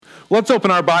Let's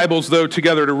open our Bibles, though,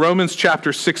 together to Romans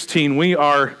chapter 16. We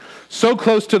are so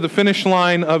close to the finish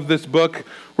line of this book.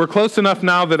 We're close enough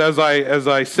now that as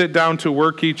I sit down to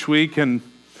work each week and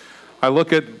I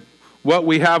look at what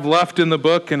we have left in the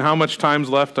book and how much time's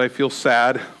left, I feel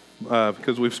sad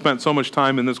because we've spent so much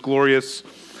time in this glorious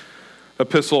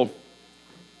epistle.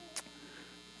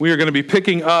 We are going to be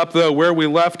picking up, though, where we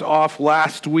left off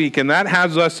last week, and that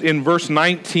has us in verse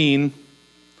 19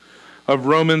 of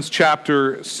Romans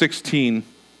chapter 16.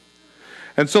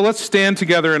 And so let's stand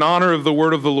together in honor of the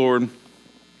word of the Lord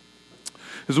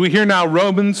as we hear now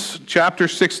Romans chapter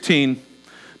 16,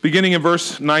 beginning in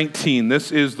verse 19. This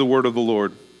is the word of the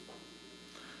Lord.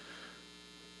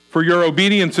 For your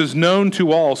obedience is known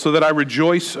to all, so that I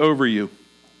rejoice over you.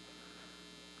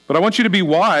 But I want you to be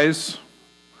wise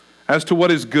as to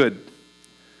what is good,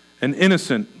 and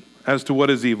innocent as to what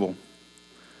is evil.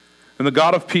 And the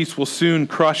God of peace will soon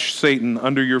crush Satan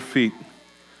under your feet.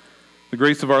 The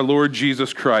grace of our Lord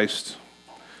Jesus Christ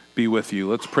be with you.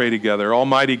 Let's pray together.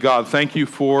 Almighty God, thank you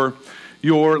for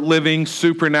your living,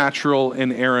 supernatural,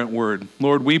 inerrant word.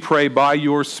 Lord, we pray by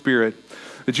your Spirit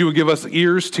that you would give us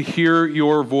ears to hear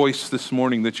your voice this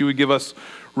morning, that you would give us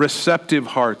receptive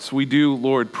hearts. We do,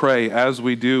 Lord, pray as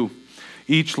we do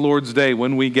each Lord's Day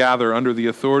when we gather under the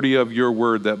authority of your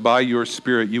word, that by your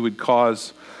Spirit you would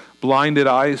cause blinded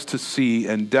eyes to see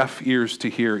and deaf ears to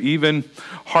hear, even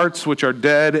hearts which are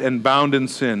dead and bound in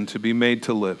sin to be made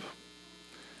to live.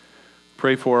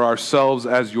 Pray for ourselves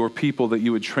as your people that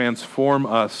you would transform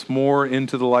us more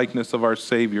into the likeness of our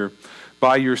Savior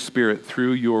by your Spirit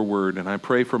through your word. And I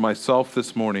pray for myself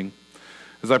this morning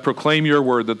as I proclaim your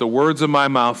word, that the words of my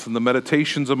mouth and the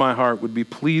meditations of my heart would be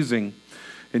pleasing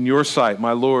in your sight,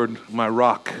 my Lord, my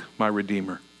rock, my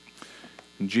Redeemer.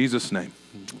 In Jesus' name,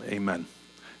 amen.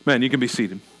 Amen. You can be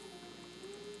seated.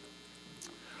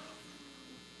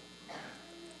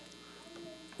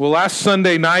 Well, last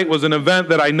Sunday night was an event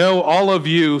that I know all of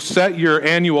you set your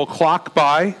annual clock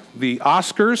by, the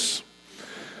Oscars,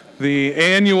 the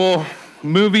annual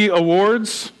movie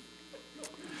awards.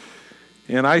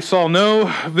 And I saw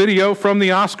no video from the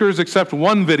Oscars except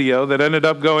one video that ended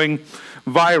up going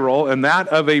viral, and that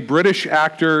of a British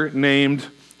actor named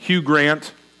Hugh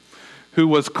Grant, who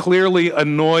was clearly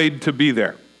annoyed to be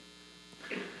there.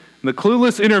 The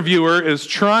clueless interviewer is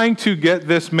trying to get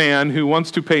this man who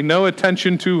wants to pay no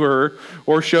attention to her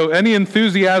or show any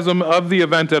enthusiasm of the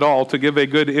event at all to give a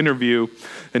good interview,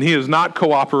 and he is not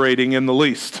cooperating in the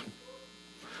least.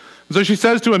 So she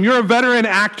says to him, "You're a veteran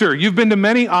actor. You've been to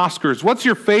many Oscars. What's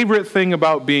your favorite thing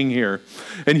about being here?"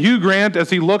 And Hugh Grant,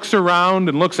 as he looks around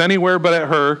and looks anywhere but at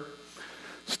her,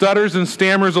 stutters and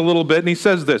stammers a little bit, and he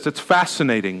says this, "It's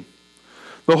fascinating.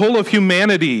 The whole of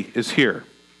humanity is here."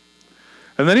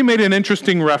 And then he made an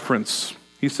interesting reference.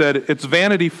 He said, "It's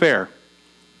Vanity Fair."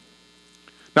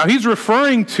 Now he's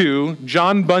referring to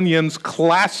John Bunyan's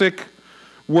classic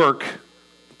work,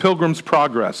 Pilgrim's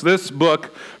Progress. This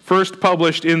book first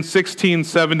published in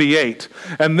 1678.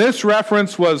 And this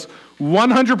reference was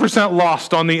 100%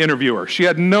 lost on the interviewer. She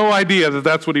had no idea that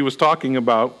that's what he was talking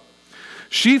about.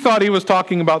 She thought he was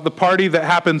talking about the party that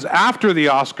happens after the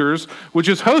Oscars, which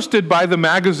is hosted by the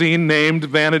magazine named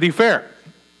Vanity Fair.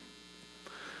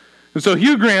 And so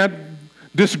Hugh Grant,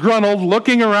 disgruntled,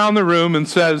 looking around the room and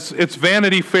says, "It's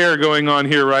Vanity Fair going on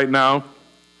here right now."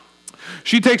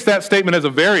 She takes that statement as a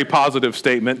very positive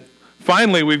statement.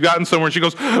 Finally, we've gotten somewhere. She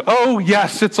goes, "Oh,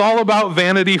 yes, it's all about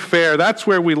Vanity Fair. That's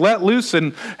where we let loose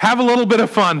and have a little bit of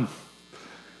fun."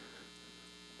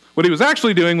 What he was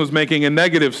actually doing was making a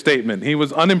negative statement. He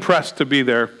was unimpressed to be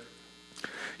there.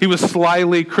 He was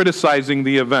slyly criticizing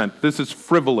the event. This is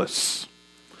frivolous.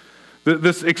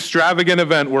 This extravagant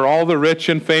event where all the rich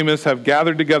and famous have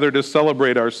gathered together to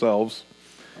celebrate ourselves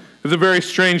is a very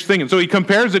strange thing. And so he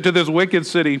compares it to this wicked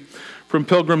city from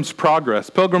Pilgrim's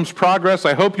Progress. Pilgrim's Progress,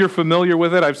 I hope you're familiar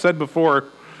with it. I've said before,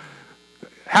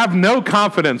 have no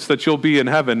confidence that you'll be in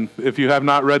heaven if you have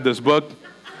not read this book.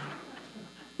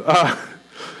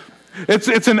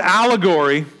 It's an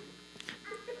allegory.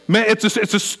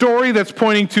 It's a story that's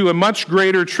pointing to a much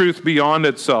greater truth beyond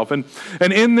itself. And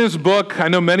in this book, I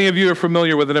know many of you are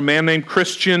familiar with it, a man named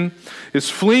Christian is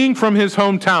fleeing from his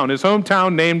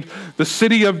hometown named the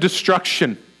City of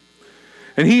Destruction.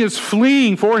 And he is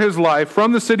fleeing for his life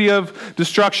from the City of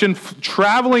Destruction,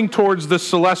 traveling towards the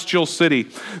Celestial City.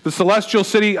 The Celestial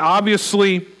City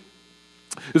obviously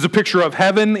is a picture of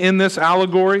heaven in this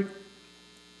allegory.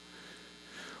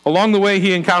 Along the way,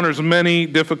 he encounters many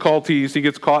difficulties. He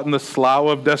gets caught in the Slough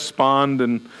of Despond,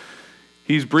 and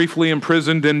he's briefly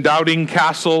imprisoned in Doubting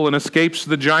Castle and escapes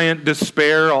the giant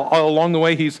Despair. All along the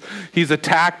way, he's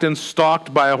attacked and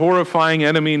stalked by a horrifying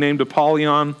enemy named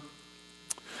Apollyon.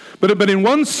 But in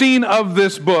one scene of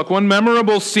this book, one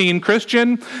memorable scene,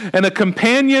 Christian and a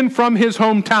companion from his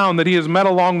hometown that he has met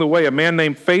along the way, a man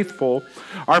named Faithful,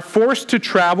 are forced to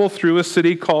travel through a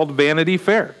city called Vanity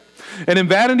Fair. And in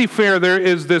Vanity Fair, there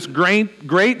is this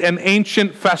great and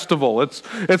ancient festival.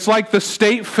 It's like the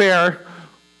state fair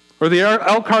or the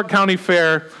Elkhart County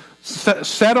Fair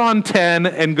set on 10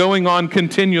 and going on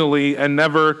continually and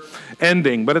never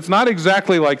ending. But it's not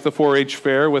exactly like the 4-H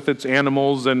fair with its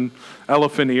animals and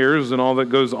elephant ears and all that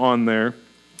goes on there.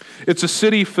 It's a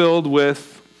city filled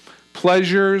with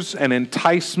pleasures and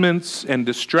enticements and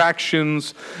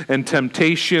distractions and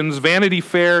temptations. Vanity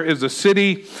Fair is a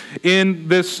city in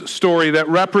this story that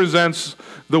represents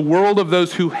the world of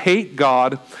those who hate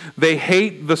God. They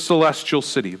hate the celestial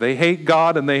city. They hate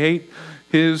God and they hate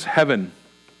his heaven.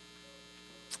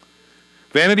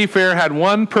 Vanity Fair had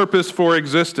one purpose for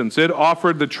existence. It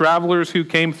offered the travelers who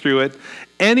came through it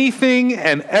anything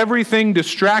and everything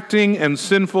distracting and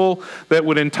sinful that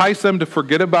would entice them to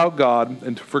forget about God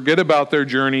and to forget about their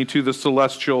journey to the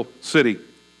celestial city.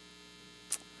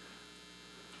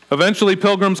 Eventually,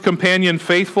 Pilgrim's companion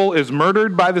Faithful is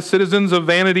murdered by the citizens of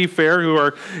Vanity Fair, who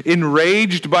are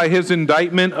enraged by his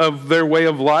indictment of their way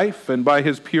of life and by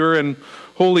his pure and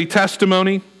holy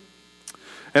testimony.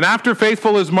 And after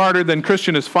Faithful is martyred, then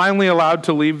Christian is finally allowed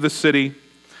to leave the city.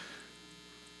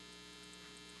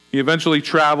 He eventually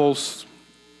travels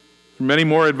through many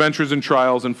more adventures and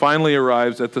trials and finally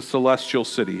arrives at the celestial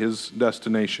city, his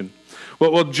destination.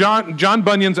 Well, John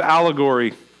Bunyan's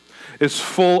allegory is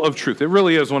full of truth. It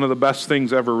really is one of the best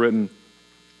things ever written.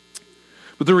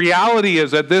 But the reality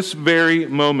is, at this very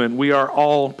moment, we are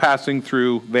all passing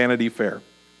through Vanity Fair.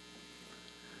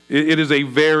 It is a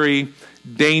very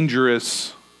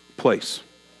dangerous place,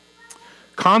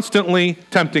 constantly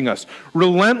tempting us,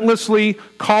 relentlessly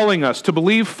calling us to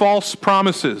believe false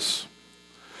promises,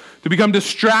 to become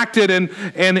distracted and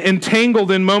entangled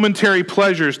in momentary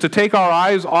pleasures, to take our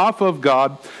eyes off of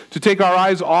God, to take our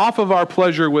eyes off of our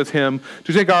pleasure with him,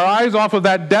 to take our eyes off of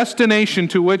that destination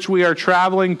to which we are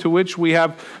traveling, to which we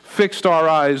have fixed our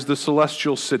eyes, the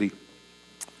celestial city.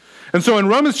 And so in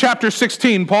Romans chapter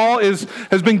 16, Paul has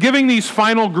been giving these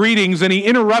final greetings, and he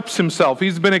interrupts himself.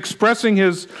 He's been expressing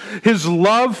his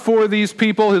love for these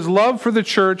people, his love for the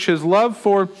church, his love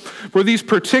for these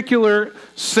particular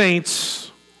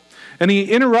saints. And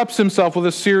he interrupts himself with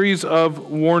a series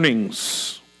of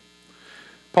warnings.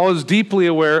 Paul is deeply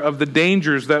aware of the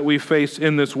dangers that we face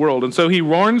in this world. And so he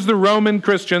warns the Roman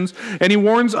Christians, and he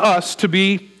warns us to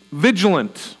be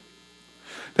vigilant,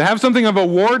 to have something of a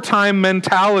wartime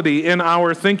mentality in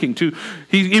our thinking.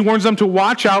 He warns them to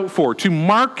watch out for, to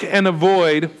mark and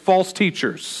avoid false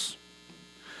teachers,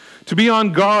 to be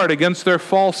on guard against their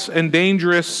false and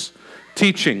dangerous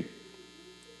teaching.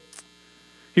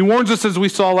 He warns us, as we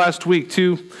saw last week,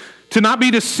 to not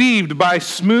be deceived by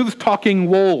smooth-talking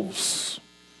wolves.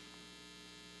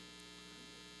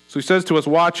 So he says to us,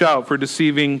 watch out for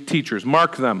deceiving teachers.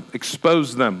 Mark them,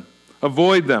 expose them,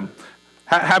 avoid them.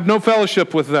 Have no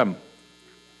fellowship with them.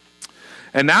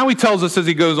 And now he tells us as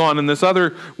he goes on in this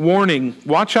other warning,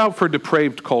 watch out for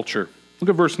depraved culture. Look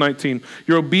at verse 19.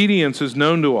 Your obedience is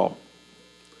known to all,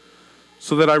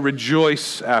 so that I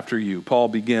rejoice after you. Paul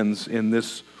begins in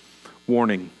this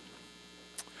warning.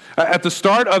 At the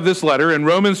start of this letter, in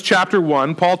Romans chapter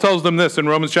 1, Paul tells them this in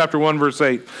Romans chapter 1, verse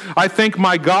 8. I thank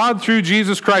my God through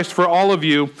Jesus Christ for all of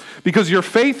you, because your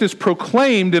faith is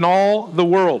proclaimed in all the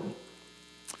world.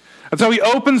 That's how he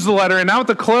opens the letter, and now at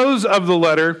the close of the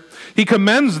letter, he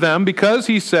commends them because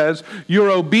he says, your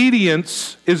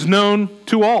obedience is known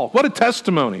to all. What a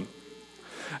testimony.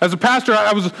 As a pastor,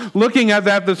 I was looking at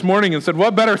that this morning and said,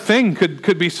 what better thing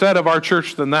could be said of our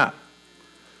church than that?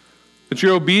 That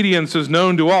your obedience is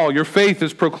known to all. Your faith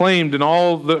is proclaimed in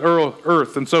all the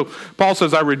earth. And so Paul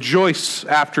says, I rejoice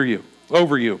after you,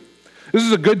 over you. This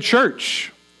is a good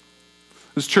church.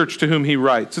 This church to whom he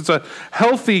writes. It's a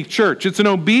healthy church. It's an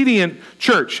obedient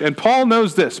church. And Paul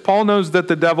knows this. Paul knows that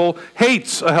the devil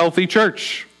hates a healthy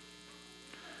church.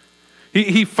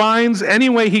 He finds any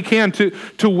way he can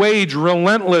to wage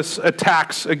relentless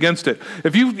attacks against it.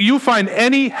 If you find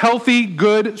any healthy,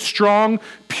 good, strong,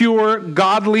 pure,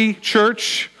 godly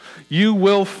church, you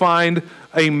will find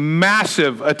a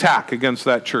massive attack against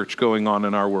that church going on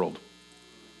in our world.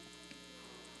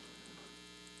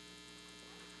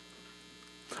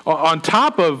 On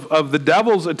top of the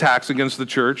devil's attacks against the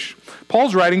church,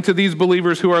 Paul's writing to these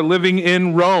believers who are living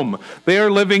in Rome. They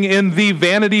are living in the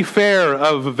Vanity Fair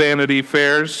of Vanity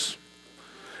Fairs.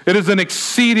 It is an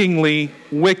exceedingly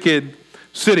wicked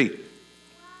city.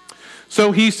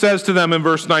 So he says to them in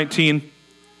verse 19,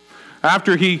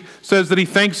 After he says that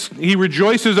he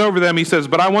rejoices over them, he says,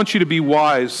 but I want you to be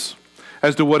wise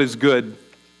as to what is good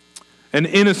and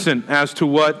innocent as to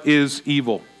what is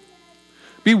evil.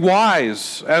 Be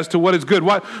wise as to what is good.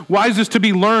 Wise is to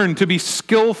be learned, to be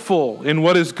skillful in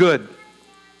what is good.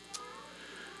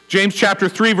 James chapter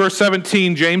 3, verse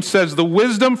 17, James says, the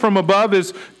wisdom from above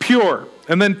is pure,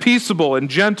 and then peaceable and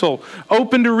gentle,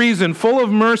 open to reason, full of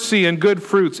mercy and good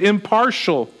fruits,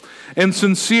 impartial and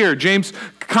sincere. James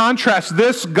contrasts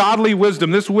this godly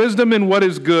wisdom, this wisdom in what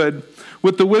is good,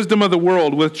 with the wisdom of the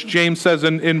world, which James says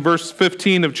in verse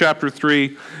 15 of chapter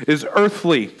 3, is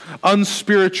earthly,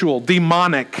 unspiritual,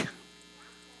 demonic.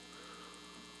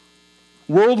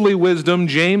 Worldly wisdom,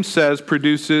 James says,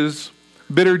 produces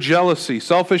bitter jealousy,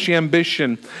 selfish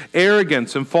ambition,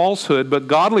 arrogance, and falsehood, but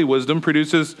godly wisdom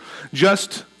produces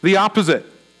just the opposite.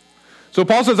 So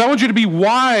Paul says, I want you to be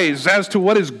wise as to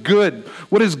what is good,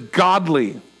 what is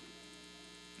godly.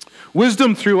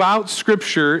 Wisdom throughout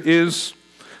Scripture is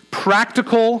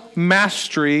practical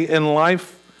mastery in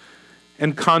life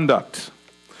and conduct.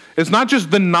 It's not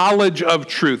just the knowledge of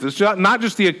truth. It's not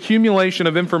just the accumulation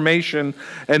of information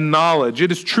and knowledge.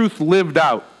 It is truth lived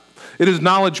out. It is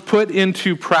knowledge put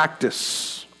into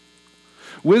practice.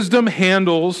 Wisdom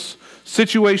handles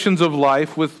situations of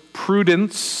life with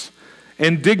prudence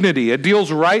and dignity. It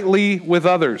deals rightly with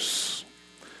others.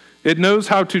 It knows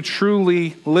how to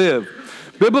truly live.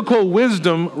 Biblical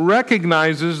wisdom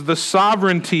recognizes the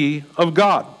sovereignty of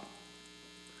God.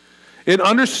 It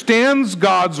understands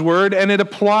God's word and it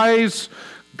applies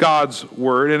God's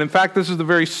word. And in fact, this is the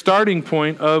very starting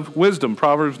point of wisdom.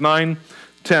 Proverbs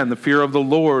 9:10, the fear of the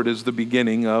Lord is the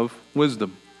beginning of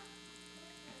wisdom.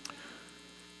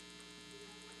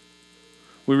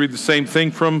 We read the same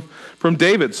thing from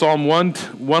David, Psalm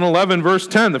 111, verse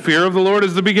 10. The fear of the Lord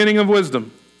is the beginning of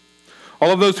wisdom.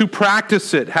 All of those who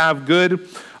practice it have good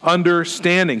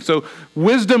understanding. So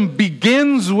wisdom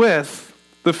begins with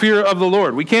the fear of the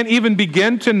Lord. We can't even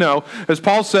begin to know, as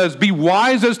Paul says, be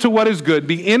wise as to what is good,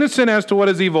 be innocent as to what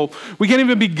is evil. We can't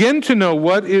even begin to know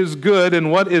what is good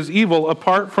and what is evil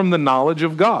apart from the knowledge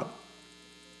of God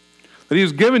that he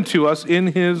has given to us in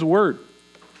his word.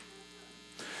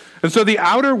 And so the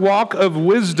outer walk of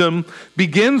wisdom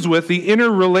begins with the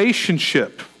inner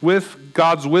relationship with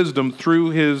God's wisdom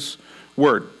through his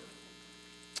word.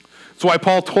 That's why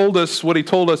Paul told us what he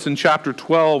told us in chapter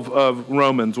 12 of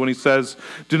Romans when he says,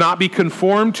 do not be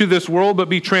conformed to this world, but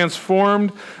be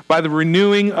transformed by the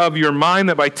renewing of your mind,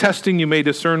 that by testing you may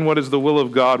discern what is the will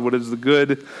of God, what is the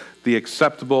good, the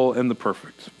acceptable, and the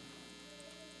perfect.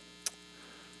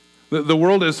 The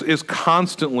world is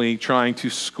constantly trying to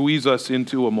squeeze us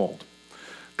into a mold.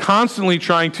 Constantly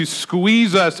trying to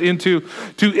squeeze us into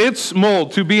its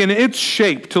mold, to be in its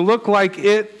shape, to look like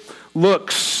it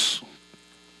looks.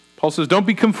 Paul says, don't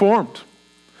be conformed.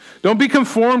 Don't be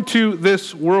conformed to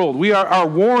this world. We are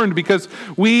warned because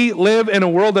we live in a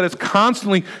world that is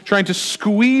constantly trying to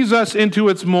squeeze us into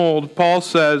its mold. Paul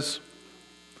says,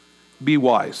 be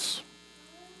wise.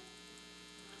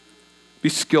 Be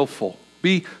skillful.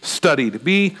 Be studied.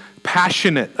 Be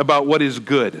passionate about what is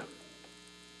good.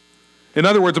 In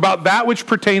other words, about that which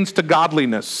pertains to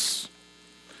godliness.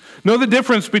 Know the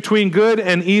difference between good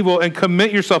and evil and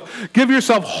commit yourself. Give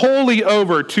yourself wholly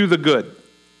over to the good.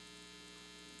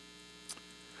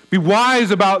 Be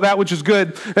wise about that which is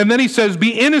good. And then he says,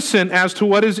 be innocent as to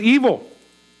what is evil.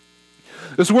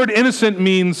 This word innocent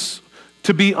means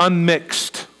to be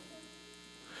unmixed,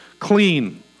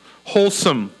 clean,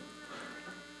 wholesome,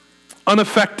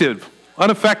 unaffected.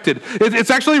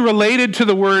 It's actually related to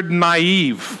the word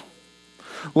naive.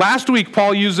 Last week,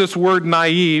 Paul used this word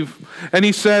naive, and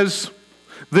he says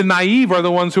the naive are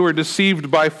the ones who are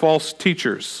deceived by false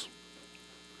teachers.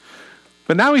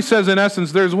 But now he says, in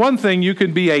essence, there's one thing you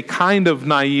can be a kind of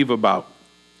naive about.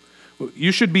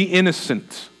 You should be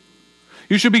innocent.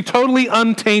 You should be totally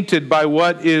untainted by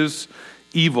what is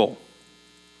evil.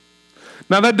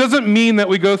 Now, that doesn't mean that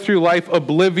we go through life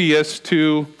oblivious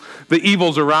to the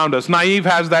evils around us. Naive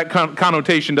has that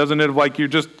connotation, doesn't it, of like you're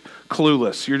just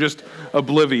clueless. You're just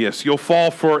oblivious. You'll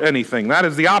fall for anything. That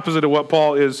is the opposite of what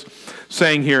Paul is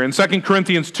saying here. In 2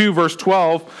 Corinthians 2, verse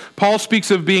 12, Paul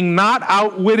speaks of being not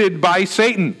outwitted by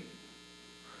Satan,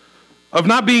 of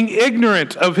not being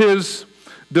ignorant of his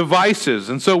devices.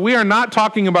 And so we are not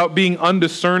talking about being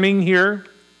undiscerning here.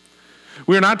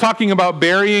 We are not talking about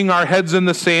burying our heads in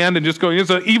the sand and just going, it's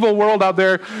an evil world out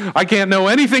there. I can't know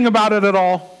anything about it at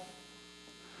all.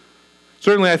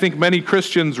 Certainly, I think many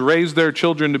Christians raise their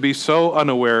children to be so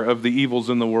unaware of the evils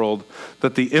in the world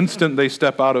that the instant they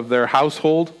step out of their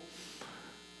household,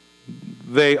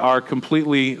 they are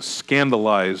completely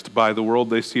scandalized by the world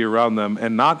they see around them,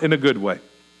 and not in a good way.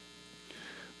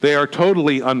 They are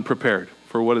totally unprepared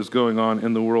for what is going on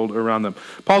in the world around them.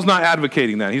 Paul's not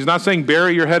advocating that. He's not saying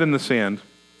bury your head in the sand.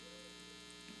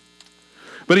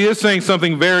 But he is saying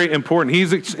something very important.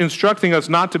 He's instructing us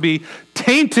not to be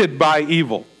tainted by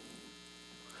evil,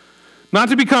 not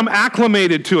to become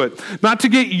acclimated to it, not to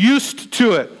get used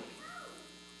to it.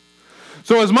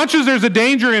 So as much as there's a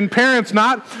danger in parents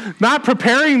not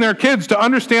preparing their kids to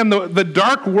understand the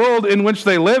dark world in which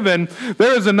they live in,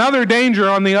 there is another danger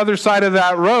on the other side of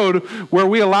that road where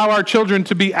we allow our children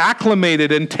to be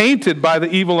acclimated and tainted by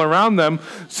the evil around them,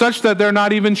 such that they're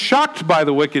not even shocked by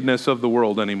the wickedness of the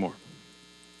world anymore.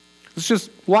 It's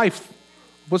just life.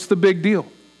 What's the big deal?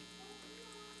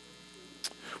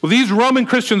 Well, these Roman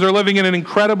Christians are living in an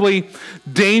incredibly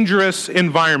dangerous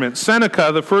environment.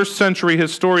 Seneca, the first century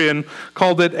historian,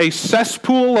 called it a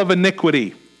cesspool of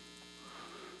iniquity.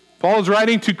 Paul is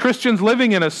writing to Christians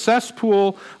living in a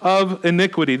cesspool of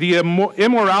iniquity. The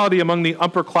immorality among the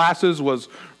upper classes was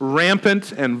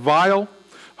rampant and vile.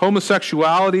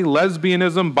 Homosexuality,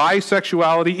 lesbianism,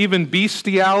 bisexuality, even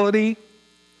bestiality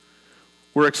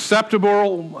were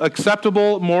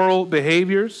acceptable moral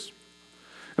behaviors.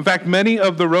 In fact, many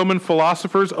of the Roman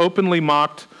philosophers openly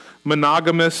mocked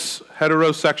monogamous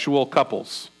heterosexual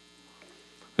couples.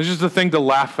 It's just a thing to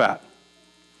laugh at.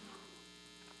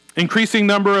 Increasing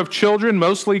number of children,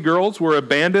 mostly girls, were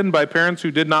abandoned by parents who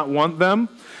did not want them.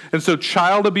 And so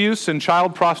child abuse and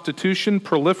child prostitution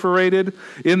proliferated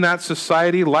in that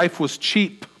society. Life was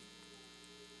cheap.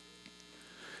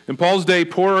 In Paul's day,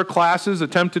 poorer classes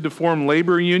attempted to form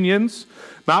labor unions,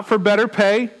 not for better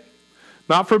pay,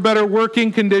 not for better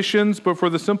working conditions, but for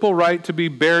the simple right to be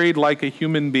buried like a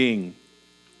human being.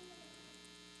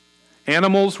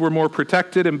 Animals were more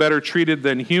protected and better treated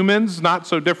than humans, not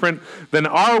so different than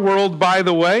our world, by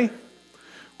the way,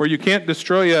 where you can't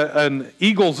destroy an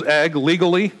eagle's egg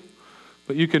legally,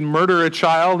 but you can murder a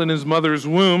child in his mother's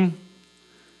womb,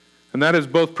 and that is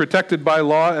both protected by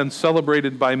law and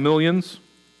celebrated by millions.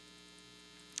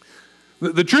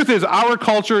 The truth is, our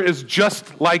culture is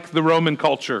just like the Roman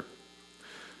culture.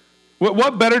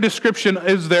 What better description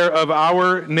is there of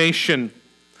our nation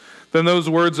than those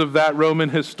words of that Roman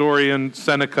historian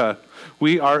Seneca?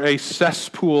 We are a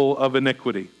cesspool of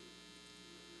iniquity.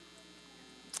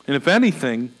 And if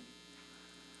anything,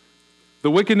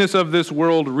 the wickedness of this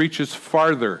world reaches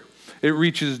farther. It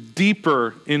reaches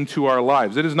deeper into our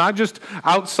lives. It is not just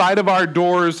outside of our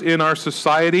doors in our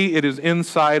society, it is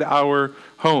inside our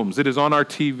homes. It is on our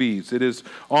TVs. It is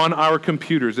on our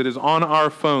computers. It is on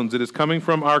our phones. It is coming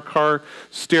from our car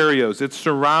stereos. It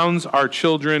surrounds our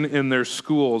children in their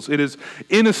schools. It is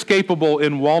inescapable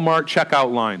in Walmart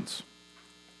checkout lines.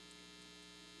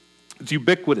 It's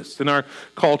ubiquitous in our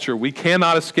culture. We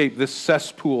cannot escape this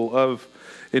cesspool of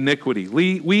iniquity.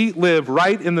 We live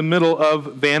right in the middle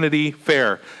of Vanity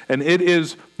Fair, and it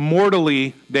is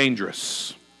mortally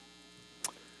dangerous.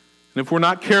 And if we're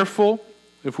not careful,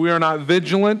 if we are not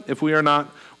vigilant, if we are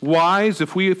not wise,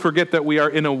 if we forget that we are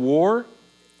in a war,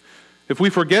 if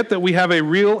we forget that we have a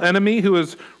real enemy who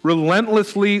is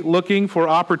relentlessly looking for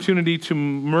opportunity to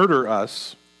murder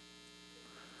us,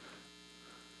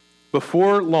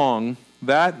 before long,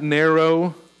 that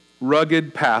narrow,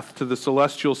 rugged path to the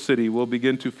celestial city will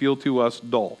begin to feel to us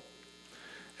dull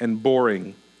and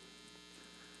boring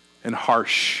and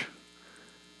harsh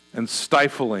and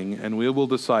stifling, and we will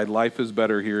decide life is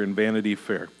better here in Vanity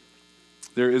Fair.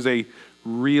 There is a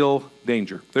real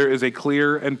danger. There is a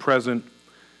clear and present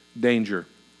danger.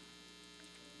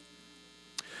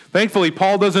 Thankfully,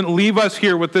 Paul doesn't leave us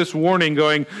here with this warning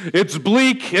going, it's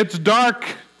bleak, it's dark,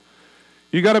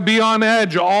 you got to be on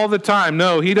edge all the time.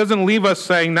 No, he doesn't leave us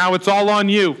saying, now it's all on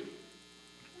you.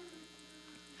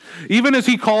 Even as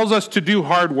he calls us to do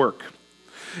hard work,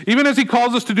 even as he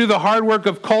calls us to do the hard work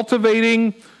of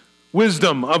cultivating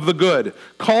wisdom of the good,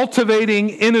 cultivating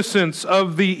innocence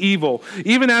of the evil,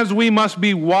 even as we must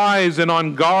be wise and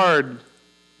on guard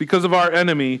because of our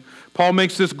enemy, Paul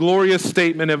makes this glorious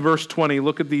statement in verse 20.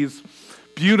 Look at these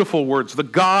beautiful words. The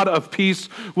God of peace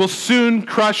will soon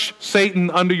crush Satan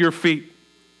under your feet.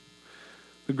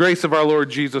 The grace of our Lord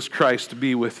Jesus Christ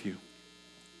be with you.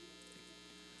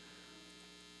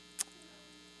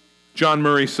 John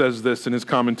Murray says this in his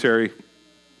commentary.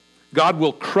 God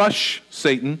will crush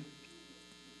Satan.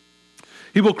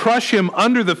 He will crush him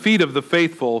under the feet of the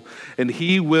faithful, and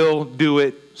he will do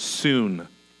it soon.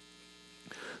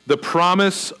 The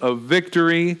promise of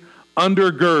victory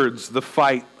undergirds the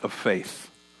fight of faith.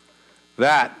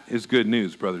 That is good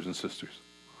news, brothers and sisters.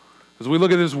 As we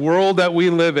look at this world that we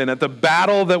live in, at the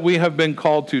battle that we have been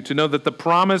called to know that the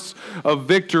promise of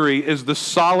victory is the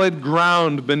solid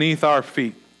ground beneath our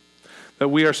feet that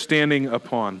we are standing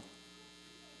upon.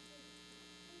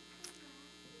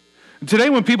 And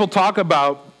today when people talk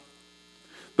about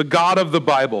the God of the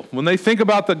Bible, when they think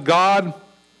about the God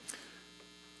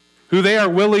who they are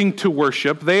willing to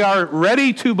worship, they are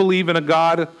ready to believe in a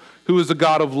God who is a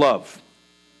God of love.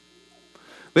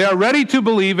 They are ready to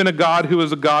believe in a God who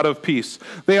is a God of peace.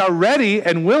 They are ready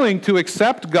and willing to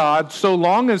accept God so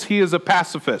long as he is a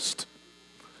pacifist.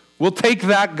 We'll take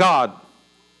that God.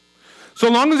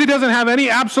 So long as he doesn't have any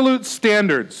absolute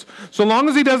standards. So long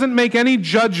as he doesn't make any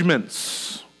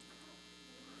judgments.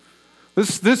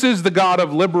 This is the God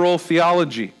of liberal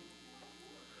theology.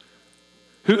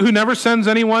 Who never sends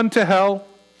anyone to hell.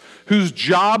 Whose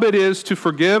job it is to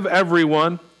forgive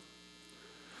everyone.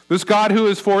 This God who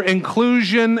is for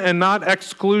inclusion and not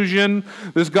exclusion.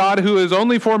 This God who is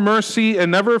only for mercy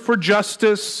and never for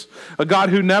justice. A God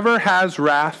who never has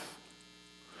wrath.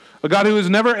 A God who is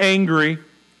never angry.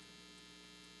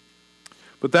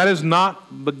 But that is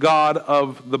not the God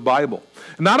of the Bible.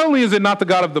 And not only is it not the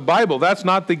God of the Bible, that's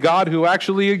not the God who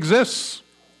actually exists.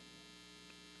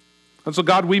 That's a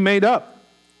God we made up.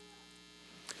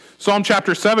 Psalm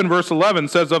chapter 7, verse 11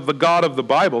 says of the God of the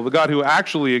Bible, the God who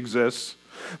actually exists,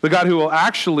 the God who will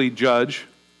actually judge.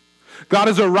 God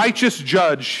is a righteous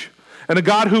judge and a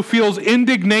God who feels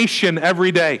indignation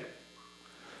every day.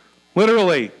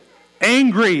 Literally,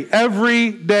 angry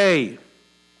every day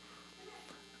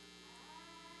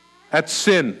at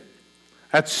sin,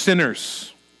 at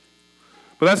sinners.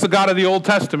 But that's the God of the Old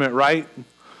Testament, right?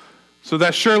 So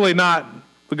that's surely not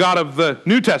the God of the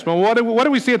New Testament. What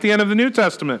do we see at the end of the New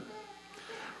Testament?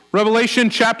 Revelation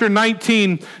chapter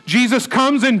 19, Jesus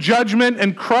comes in judgment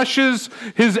and crushes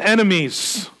his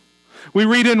enemies. We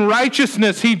read in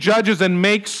righteousness he judges and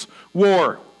makes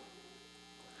war.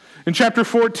 In chapter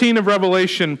 14 of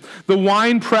Revelation, the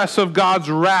winepress of God's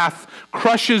wrath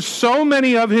crushes so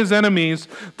many of his enemies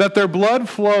that their blood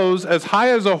flows as high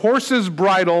as a horse's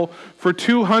bridle for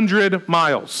 200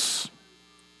 miles.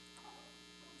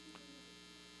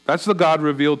 That's the God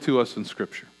revealed to us in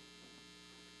Scripture.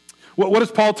 What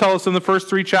does Paul tell us in the first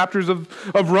 3 chapters of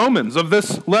Romans, of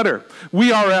this letter?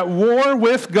 We are at war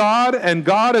with God, and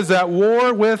God is at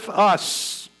war with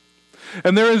us.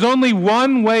 And there is only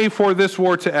one way for this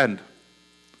war to end.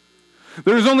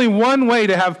 There is only one way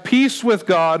to have peace with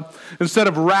God instead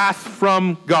of wrath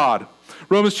from God.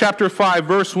 Romans chapter 5,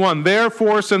 verse 1,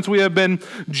 therefore, since we have been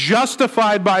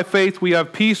justified by faith, we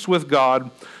have peace with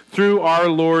God through our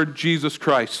Lord Jesus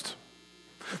Christ.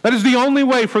 That is the only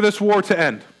way for this war to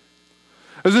end.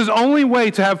 This is the only way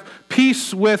to have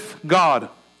peace with God.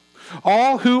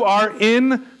 All who are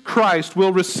in Christ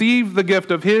will receive the gift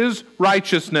of his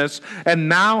righteousness and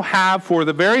now have, for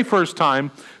the very first time,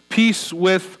 peace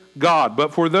with God.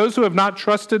 But for those who have not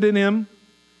trusted in him,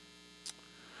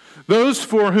 those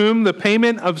for whom the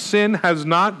payment of sin has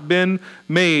not been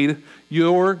made,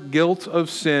 your guilt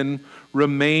of sin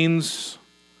remains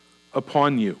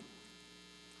upon you.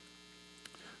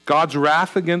 God's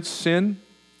wrath against sin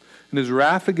and his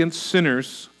wrath against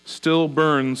sinners still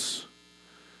burns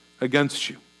against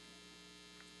you.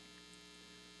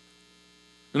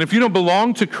 And if you don't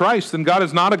belong to Christ, then God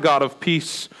is not a God of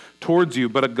peace towards you,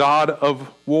 but a God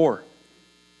of war.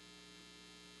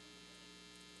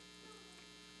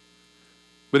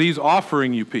 But he's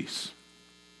offering you peace.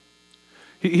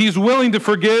 He's willing to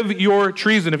forgive your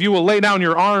treason. If you will lay down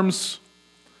your arms,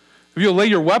 if you'll lay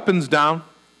your weapons down,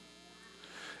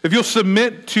 if you'll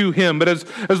submit to him. But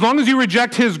as long as you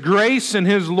reject his grace and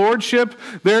his lordship,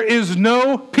 there is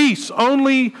no peace,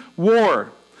 only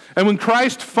war. And when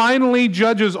Christ finally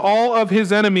judges all of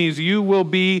his enemies, you will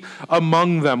be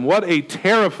among them. What a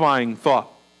terrifying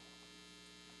thought.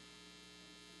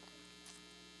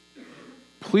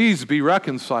 Please be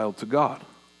reconciled to God.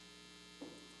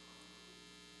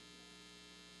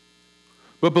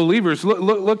 But believers,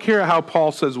 look here at how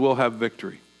Paul says we'll have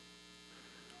victory.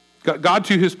 God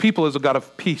to his people is a God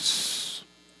of peace.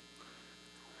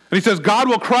 And he says God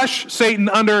will crush Satan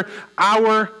under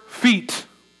our feet.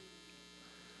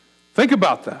 Think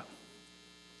about that.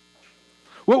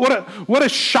 What a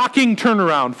shocking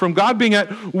turnaround from God being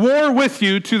at war with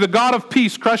you to the God of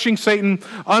peace crushing Satan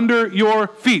under your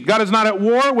feet. God is not at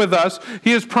war with us. He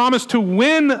has promised to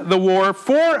win the war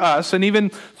for us and even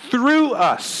through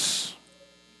us.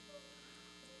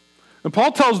 And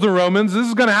Paul tells the Romans this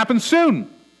is going to happen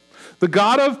soon. The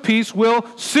God of peace will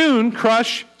soon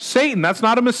crush Satan. That's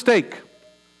not a mistake.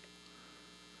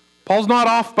 Paul's not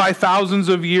off by thousands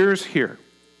of years here.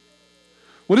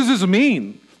 What does this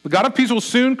mean? The God of peace will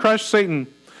soon crush Satan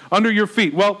under your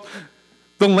feet. Well,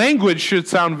 the language should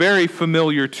sound very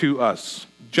familiar to us.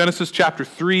 Genesis chapter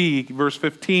 3, verse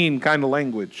 15 kind of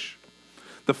language.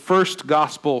 The first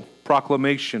gospel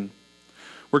proclamation,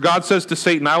 where God says to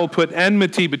Satan, I will put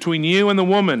enmity between you and the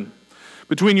woman,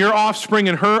 between your offspring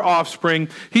and her offspring.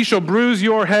 He shall bruise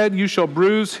your head, you shall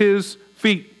bruise his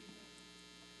feet.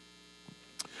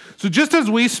 So just as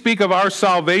we speak of our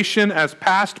salvation as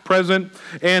past, present,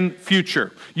 and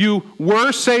future, you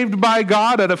were saved by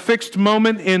God at a fixed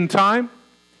moment in time.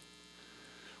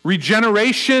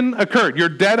 Regeneration occurred. Your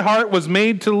dead heart was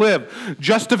made to live.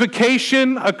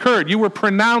 Justification occurred. You were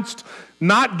pronounced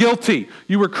not guilty.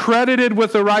 You were credited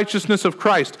with the righteousness of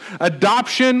Christ.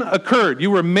 Adoption occurred.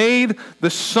 You were made the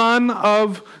Son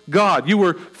of God. You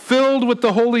were filled with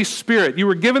the Holy Spirit. You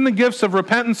were given the gifts of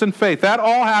repentance and faith. That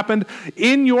all happened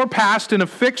in your past in a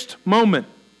fixed moment.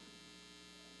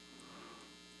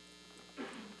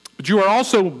 But you are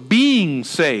also being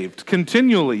saved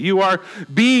continually. You are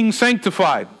being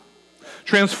sanctified,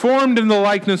 transformed in the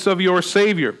likeness of your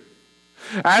Savior.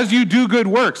 As you do good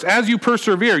works, as you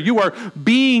persevere, you are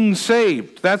being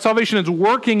saved. That salvation is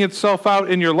working itself out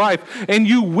in your life, and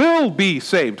you will be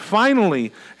saved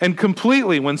finally and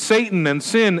completely when Satan and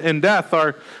sin and death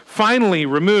are finally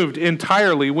removed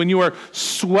entirely, when you are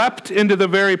swept into the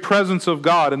very presence of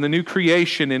God and the new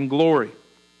creation in glory.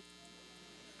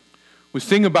 We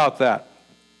sing about that.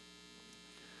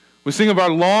 We sing of our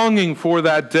longing for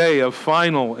that day of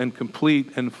final and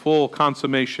complete and full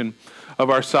consummation of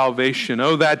our salvation.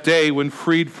 Oh, that day when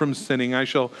freed from sinning, I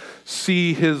shall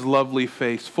see his lovely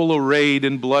face, full arrayed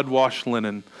in blood-washed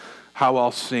linen. How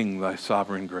I'll sing thy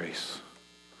sovereign grace.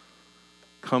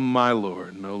 Come, my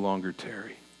Lord, no longer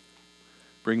tarry.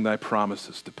 Bring thy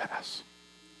promises to pass.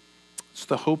 It's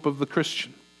the hope of the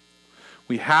Christian.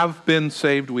 We have been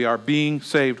saved. We are being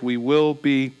saved. We will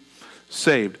be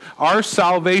saved. Our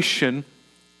salvation,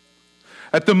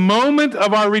 at the moment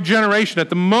of our regeneration, at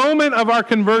the moment of our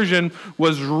conversion,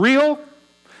 was real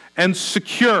and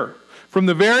secure from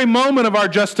the very moment of our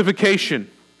justification.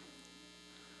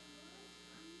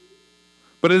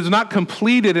 But it is not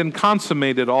completed and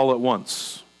consummated all at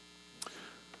once.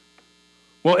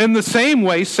 Well, in the same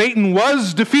way, Satan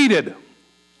was defeated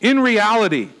in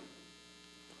reality.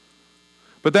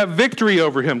 But that victory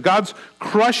over him, God's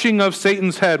crushing of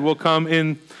Satan's head, will come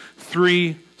in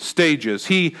 3 stages.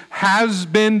 He has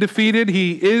been defeated.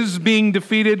 He is being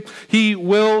defeated. He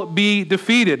will be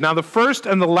defeated. Now, the first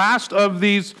and the last of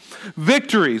these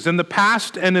victories in the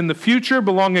past and in the future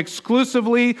belong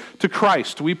exclusively to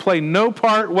Christ. We play no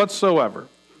part whatsoever.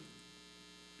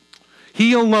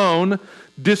 He alone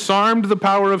disarmed the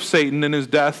power of Satan in his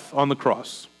death on the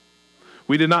cross.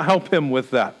 We did not help him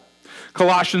with that.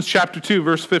 Colossians chapter 2,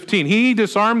 verse 15. He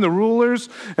disarmed the rulers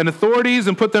and authorities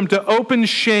and put them to open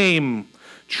shame,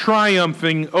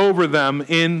 triumphing over them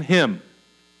in him.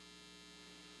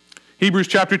 Hebrews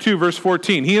chapter 2, verse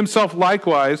 14. He himself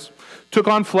likewise took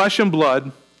on flesh and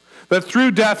blood, that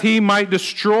through death he might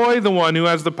destroy the one who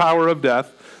has the power of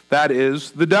death, that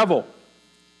is, the devil.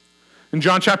 In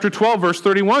John chapter 12, verse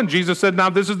 31, Jesus said, now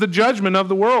this is the judgment of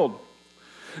the world.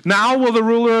 Now will the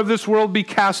ruler of this world be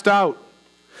cast out.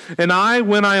 And I,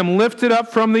 when I am lifted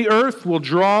up from the earth, will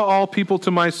draw all people to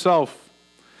myself.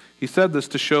 He said this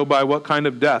to show by what kind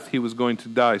of death he was going to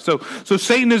die. So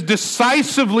Satan is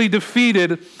decisively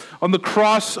defeated on the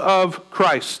cross of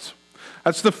Christ.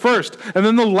 That's the first. And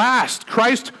then the last,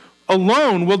 Christ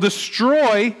alone will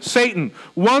destroy Satan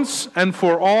once and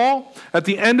for all. At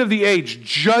the end of the age,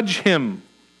 judge him.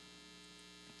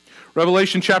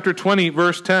 Revelation chapter 20,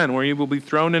 verse 10, where he will be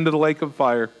thrown into the lake of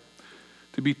fire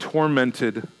to be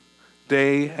tormented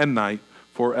day and night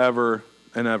forever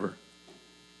and ever.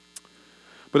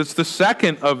 But it's the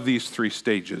second of these 3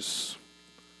 stages.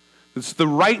 It's the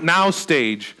right now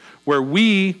stage where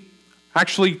we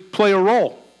actually play a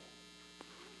role.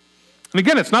 And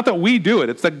again, it's not that we do it,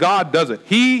 it's that God does it.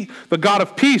 He, the God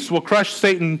of peace, will crush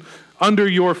Satan under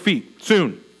your feet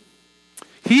soon.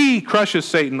 He crushes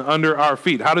Satan under our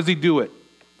feet. How does he do it,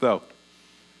 though?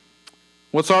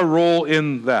 What's our role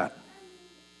in that?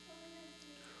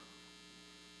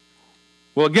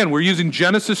 Well, again, we're using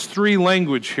Genesis 3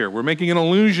 language here. We're making an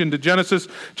allusion to Genesis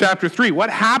chapter 3. What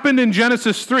happened in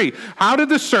Genesis 3? How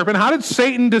did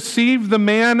Satan deceive the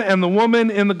man and the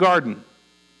woman in the garden?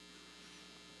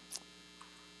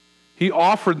 He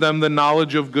offered them the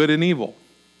knowledge of good and evil.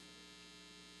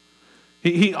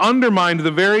 He undermined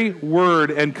the very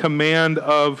word and command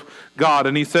of God,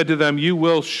 and he said to them, you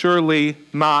will surely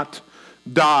not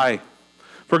die.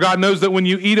 For God knows that when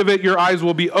you eat of it, your eyes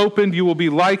will be opened. You will be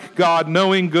like God,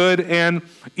 knowing good and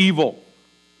evil.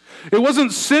 It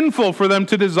wasn't sinful for them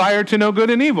to desire to know good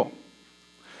and evil.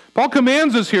 Paul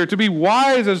commands us here to be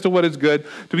wise as to what is good,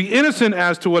 to be innocent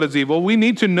as to what is evil. We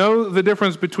need to know the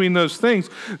difference between those things.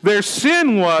 Their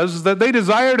sin was that they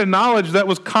desired a knowledge that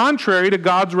was contrary to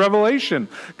God's revelation.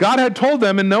 God had told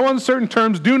them in no uncertain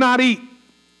terms, do not eat.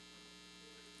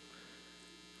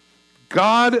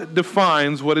 God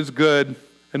defines what is good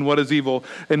and what is evil,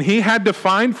 and he had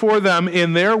defined for them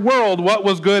in their world what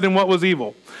was good and what was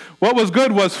evil. What was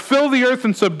good was fill the earth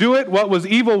and subdue it. What was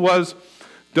evil was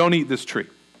don't eat this tree.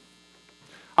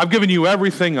 I've given you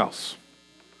everything else.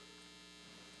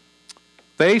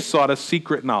 They sought a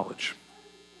secret knowledge.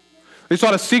 They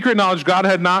sought a secret knowledge God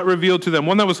had not revealed to them,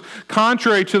 one that was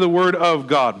contrary to the word of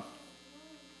God.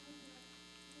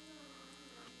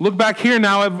 Look back here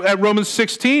now at Romans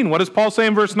 16. What does Paul say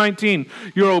in verse 19?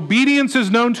 Your obedience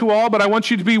is known to all, but I want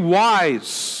you to be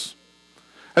wise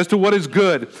as to what is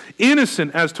good,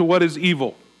 innocent as to what is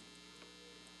evil.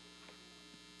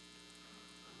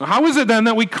 Now, how is it then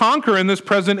that we conquer in this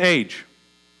present age?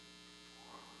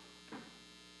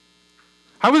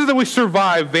 How is it that we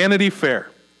survive Vanity Fair?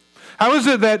 How is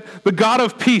it that the God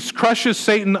of peace crushes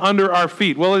Satan under our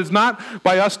feet? Well, it is not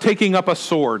by us taking up a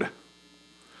sword.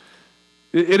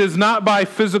 It is not by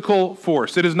physical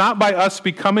force. It is not by us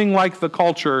becoming like the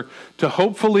culture to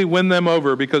hopefully win them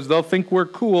over because they'll think we're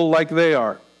cool like they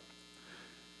are.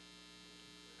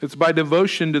 It's by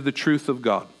devotion to the truth of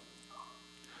God,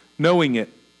 knowing it,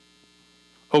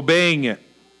 obeying it,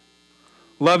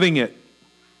 loving it,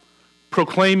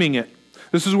 proclaiming it.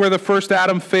 This is where the first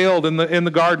Adam failed in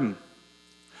the garden.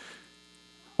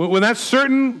 When that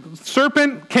certain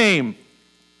serpent came,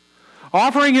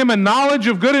 offering him a knowledge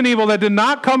of good and evil that did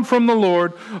not come from the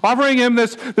Lord, offering him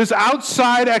this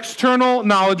outside external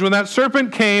knowledge, when that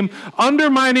serpent came,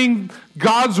 undermining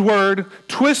God's word,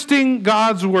 twisting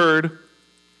God's word,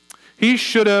 he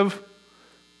should have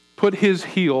put his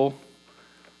heel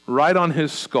right on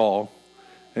his skull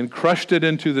and crushed it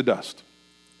into the dust.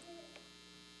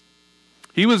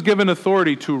 He was given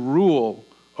authority to rule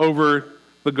over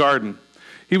the garden.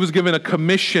 He was given a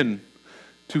commission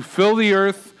to fill the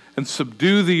earth and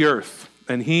subdue the earth,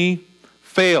 and he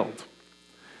failed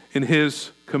in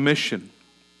his commission.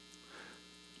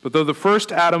 But though the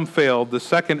first Adam failed, the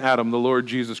second Adam, the Lord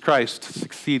Jesus Christ,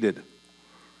 succeeded.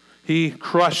 He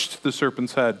crushed the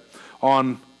serpent's head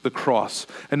on the cross.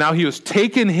 And now he has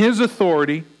taken his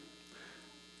authority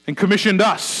and commissioned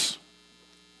us.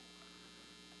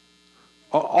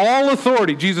 All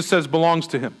authority, Jesus says, belongs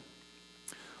to him.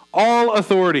 All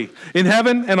authority in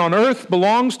heaven and on earth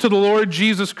belongs to the Lord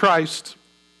Jesus Christ.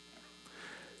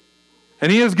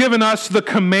 And he has given us the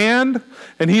command,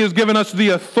 and he has given us the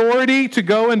authority to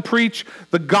go and preach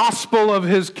the gospel of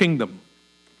his kingdom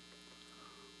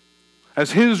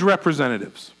as his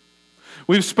representatives.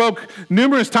 We've spoke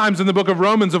numerous times in the book of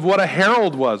Romans of what a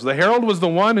herald was. The herald was the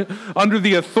one under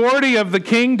the authority of the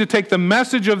king to take the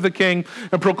message of the king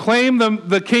and proclaim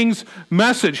the king's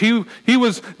message. He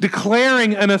was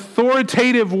declaring an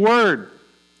authoritative word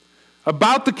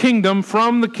about the kingdom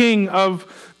from the king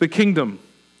of the kingdom.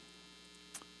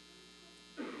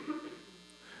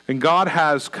 And God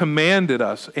has commanded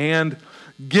us and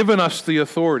given us the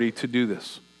authority to do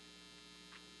this.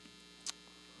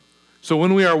 So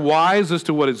when we are wise as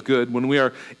to what is good, when we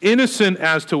are innocent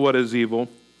as to what is evil,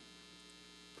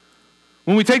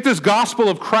 when we take this gospel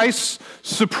of Christ's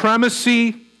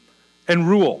supremacy and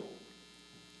rule,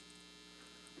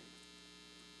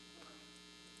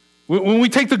 when we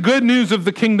take the good news of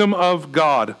the kingdom of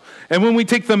God, and when we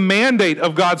take the mandate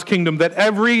of God's kingdom that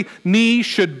every knee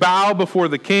should bow before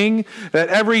the king, that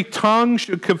every tongue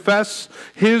should confess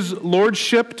his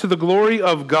lordship to the glory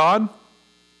of God,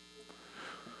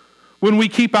 when we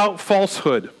keep out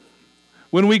falsehood,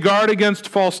 when we guard against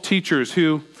false teachers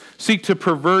who seek to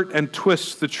pervert and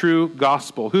twist the true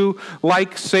gospel, who,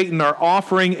 like Satan, are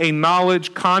offering a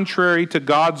knowledge contrary to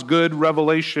God's good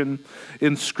revelation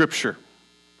in Scripture.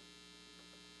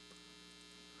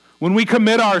 When we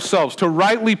commit ourselves to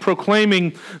rightly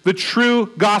proclaiming the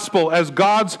true gospel as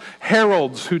God's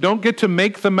heralds who don't get to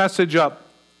make the message up,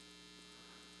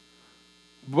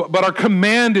 but are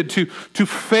commanded to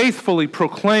faithfully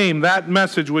proclaim that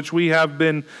message which we have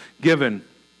been given.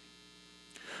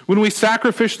 When we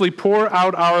sacrificially pour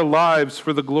out our lives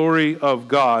for the glory of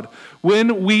God,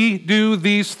 when we do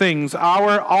these things,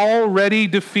 our already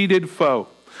defeated foe,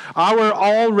 our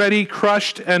already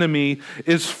crushed enemy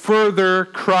is further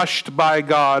crushed by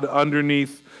God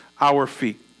underneath our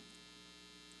feet.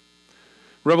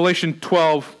 Revelation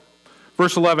 12,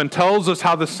 verse 11, tells us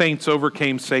how the saints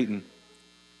overcame Satan.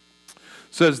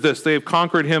 It says this: they have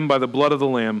conquered him by the blood of the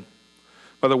Lamb,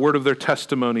 by the word of their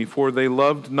testimony, for they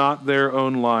loved not their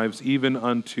own lives, even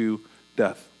unto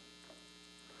death.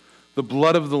 The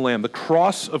blood of the Lamb, the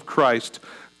cross of Christ,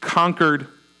 conquered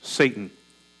Satan.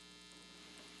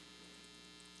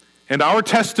 And our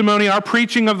testimony, our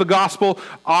preaching of the gospel,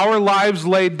 our lives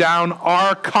laid down,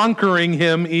 are conquering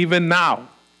him even now.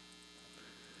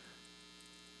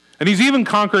 And he's even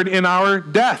conquered in our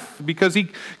death, because he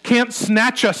can't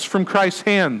snatch us from Christ's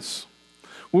hands.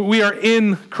 We are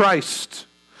in Christ.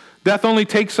 Death only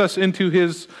takes us into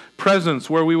his presence,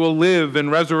 where we will live in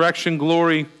resurrection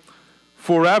glory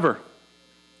forever.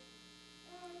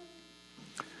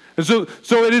 And so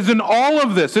it is in all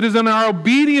of this, it is in our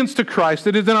obedience to Christ,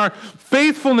 it is in our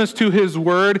faithfulness to his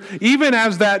word, even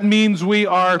as that means we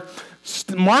are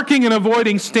marking and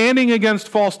avoiding standing against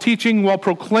false teaching while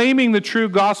proclaiming the true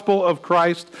gospel of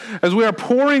Christ, as we are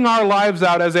pouring our lives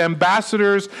out as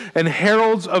ambassadors and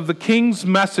heralds of the King's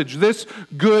message, this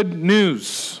good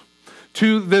news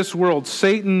to this world.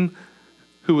 Satan,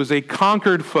 who is a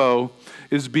conquered foe,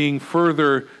 is being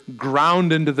further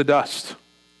ground into the dust.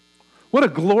 What a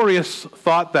glorious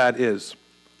thought that is.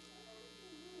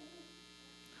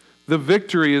 The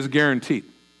victory is guaranteed.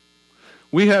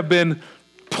 We have been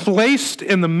placed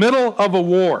in the middle of a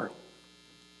war,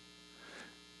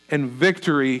 and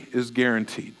victory is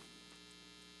guaranteed.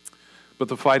 But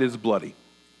the fight is bloody,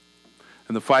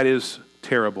 and the fight is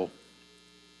terrible.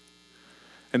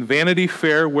 And Vanity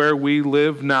Fair, where we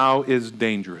live now, is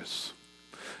dangerous.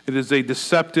 It is a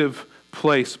deceptive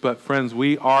place, but friends,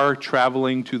 we are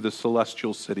traveling to the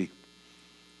celestial city.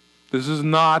 This is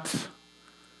not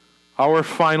our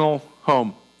final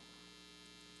home.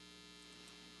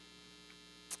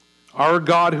 Our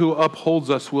God who upholds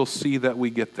us will see that we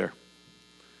get there.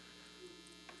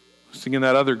 Singing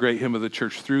that other great hymn of the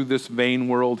church, through this vain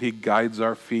world he guides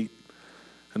our feet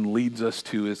and leads us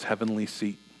to his heavenly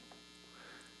seat.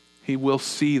 He will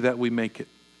see that we make it.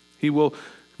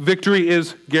 Victory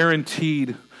is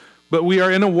guaranteed. But we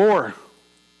are in a war.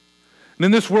 And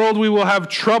in this world we will have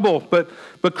trouble, but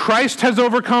Christ has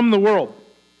overcome the world.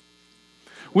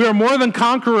 We are more than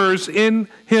conquerors in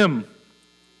him.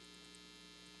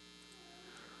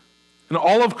 And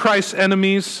all of Christ's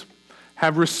enemies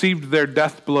have received their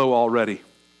death blow already.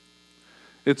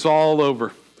 It's all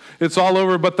over. It's all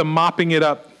over but the mopping it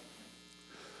up.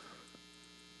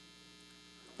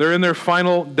 They're in their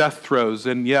final death throes,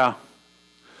 and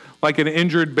like an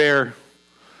injured bear,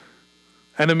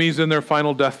 enemies in their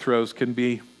final death throes can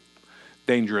be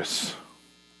dangerous.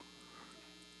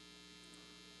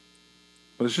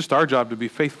 But it's just our job to be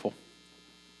faithful.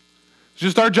 It's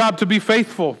just our job to be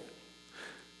faithful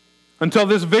until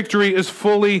this victory is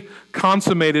fully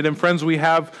consummated. And friends, we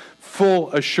have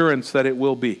full assurance that it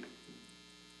will be.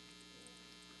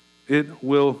 It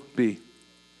will be.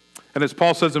 And as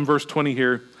Paul says in verse 20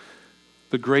 here,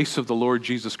 the grace of the Lord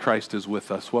Jesus Christ is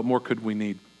with us. What more could we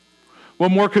need? What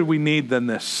more could we need than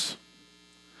this?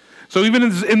 So even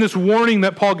in this warning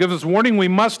that Paul gives us, warning we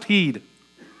must heed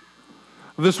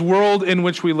of this world in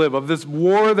which we live, of this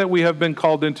war that we have been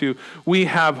called into, we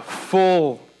have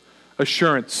full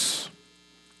assurance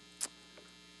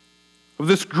of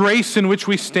this grace in which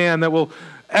we stand that will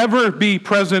ever be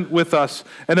present with us,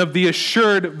 and of the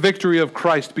assured victory of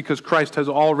Christ, because Christ has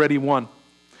already won.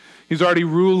 He's already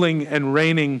ruling and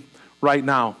reigning right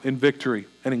now in victory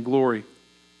and in glory.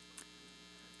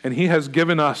 And he has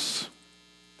given us,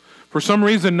 for some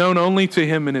reason known only to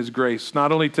him in his grace,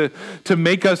 not only to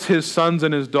make us his sons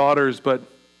and his daughters, but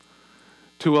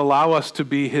to allow us to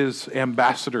be his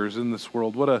ambassadors in this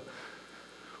world. What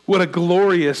a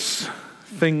glorious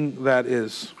thing that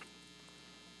is.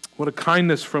 What a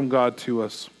kindness from God to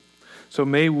us. So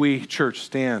may we, church,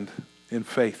 stand in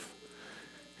faith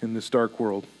in this dark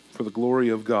world for the glory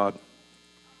of God.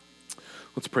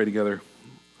 Let's pray together.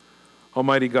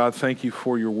 Almighty God, thank you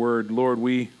for your word. Lord,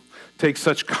 we take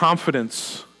such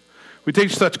confidence. We take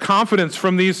such confidence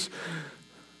from these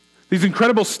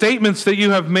incredible statements that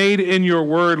you have made in your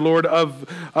word, Lord, of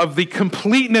the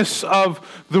completeness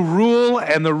of the rule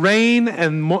and the reign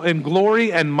and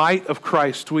glory and might of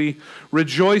Christ. We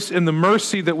rejoice in the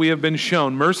mercy that we have been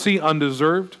shown, mercy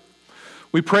undeserved.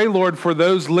 We pray, Lord, for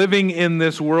those living in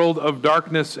this world of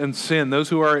darkness and sin, those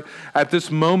who are at this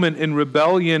moment in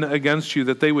rebellion against you,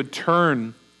 that they would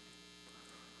turn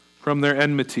from their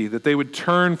enmity, that they would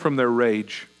turn from their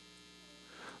rage,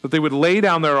 that they would lay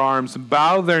down their arms and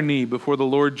bow their knee before the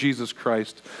Lord Jesus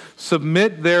Christ,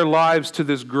 submit their lives to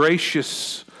this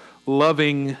gracious,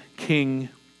 loving King,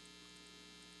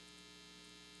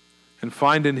 and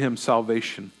find in him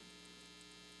salvation.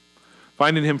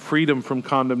 Find in him freedom from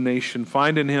condemnation.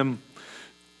 Find in him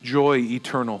joy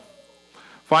eternal.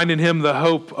 Find in him the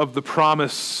hope of the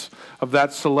promise of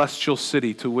that celestial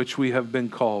city to which we have been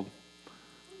called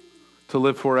to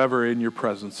live forever in your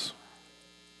presence.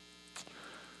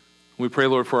 We pray,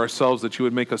 Lord, for ourselves that you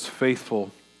would make us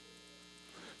faithful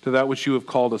to that which you have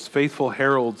called us, faithful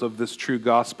heralds of this true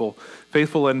gospel,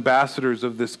 faithful ambassadors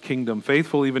of this kingdom,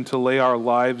 faithful even to lay our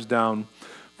lives down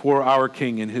for our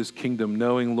King and his kingdom,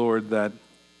 knowing, Lord, that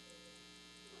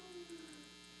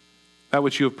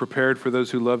which you have prepared for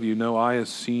those who love you, no eye has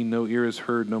seen, no ear has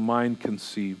heard, no mind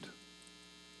conceived.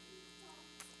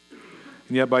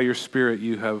 And yet by your Spirit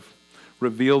you have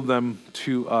revealed them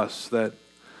to us, that,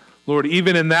 Lord,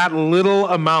 even in that little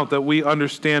amount that we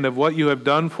understand of what you have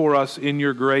done for us in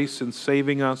your grace in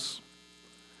saving us,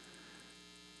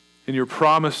 in your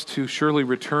promise to surely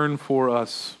return for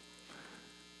us,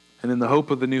 and in the hope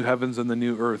of the new heavens and the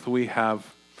new earth, we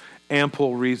have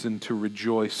ample reason to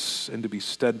rejoice and to be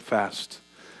steadfast,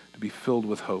 to be filled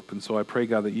with hope. And so I pray,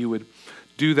 God, that you would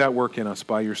do that work in us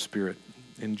by your Spirit.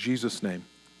 In Jesus' name,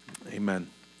 amen.